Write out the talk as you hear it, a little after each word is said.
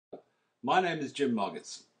My name is Jim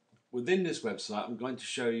Margits. Within this website, I'm going to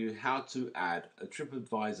show you how to add a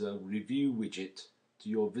TripAdvisor review widget to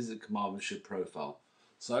your Visit Carmarthenshire profile.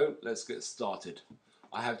 So let's get started.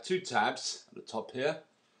 I have two tabs at the top here.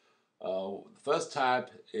 The first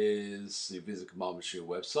tab is the Visit Carmarthenshire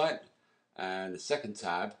website, and the second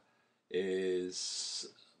tab is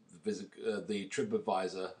the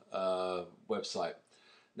TripAdvisor website.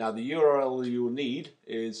 Now the URL you will need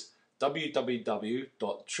is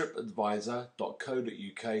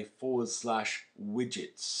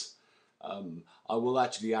www.tripadvisor.co.uk/widgets. I will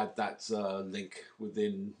actually add that link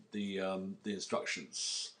within the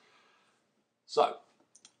instructions. So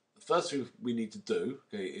the first thing we need to do,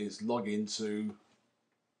 is log into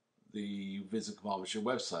the Visit Carmarthenshire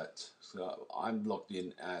website. So I'm logged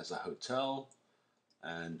in as a hotel,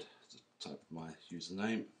 and type my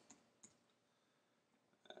username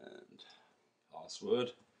and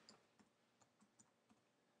password.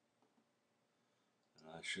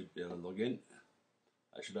 I should be able to log in.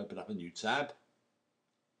 I should open up a new tab.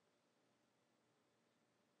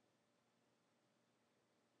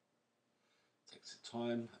 Takes some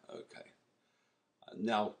time. Okay.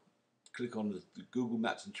 Now click on the Google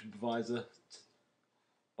Maps and TripAdvisor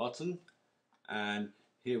button, and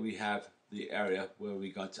here we have the area where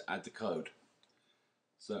we're going to add the code.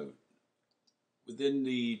 So within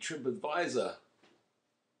the TripAdvisor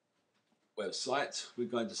website, we're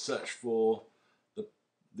going to search for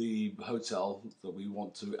the hotel that we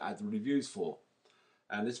want to add the reviews for,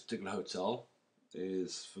 and this particular hotel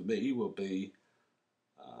is, for me, will be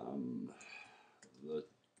the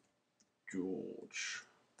George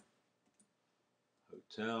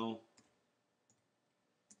Hotel,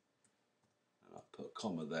 and I'll put a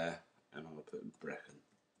comma there, and I'll put in Brecon,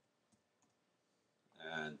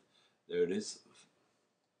 and there it is.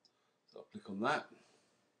 So I'll click on that.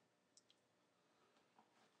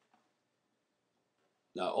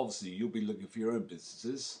 Now obviously you'll be looking for your own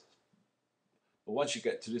businesses, but once you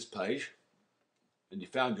get to this page and you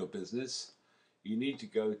found your business, you need to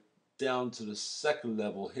go down to the second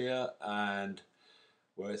level here, and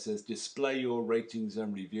where it says display your ratings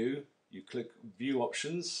and review, you click view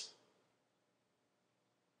options,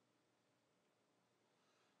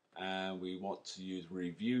 and we want to use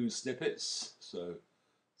review snippets, so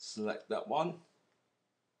select that one.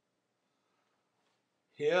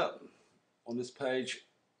 Here on this page,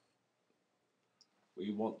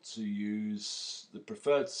 we want to use the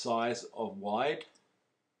preferred size of wide,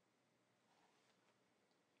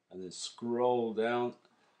 and then scroll down,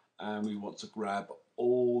 and we want to grab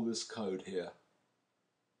all this code here.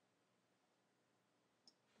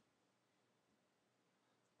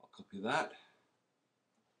 I'll copy that,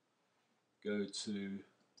 go to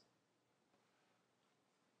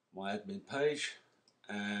my admin page,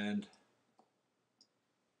 and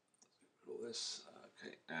all this,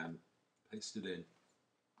 okay, and paste it in.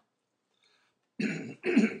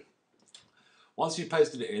 Once you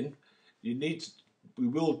pasted it in, we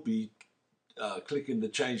will be clicking the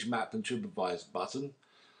change map and TripAdvisor button,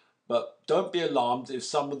 but don't be alarmed if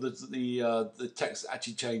some of the text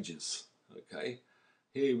actually changes. Okay,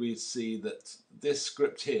 here we see that this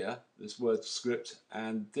script here, this word script,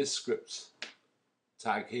 and this script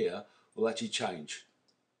tag here will actually change.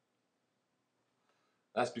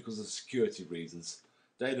 That's because of security reasons.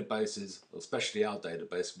 Databases, especially our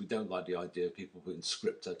database, we don't like the idea of people putting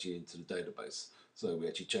script actually into the database, so we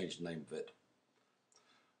actually changed the name of it.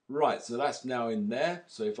 Right, so that's now in there.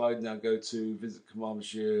 So if I now go to Visit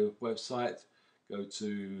Carmarthenshire website, go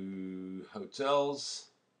to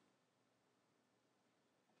hotels,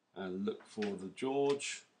 and look for the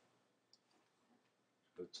George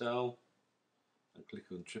Hotel, and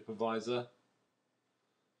click on TripAdvisor,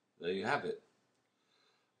 there you have it.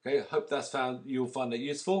 Okay, I hope you'll find that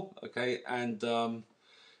useful. Okay, and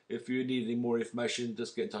if you need any more information,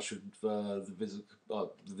 just get in touch with the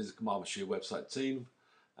Visit Carmarthenshire website team,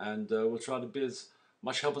 and we'll try to be as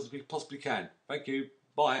much help as we possibly can. Thank you.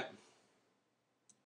 Bye.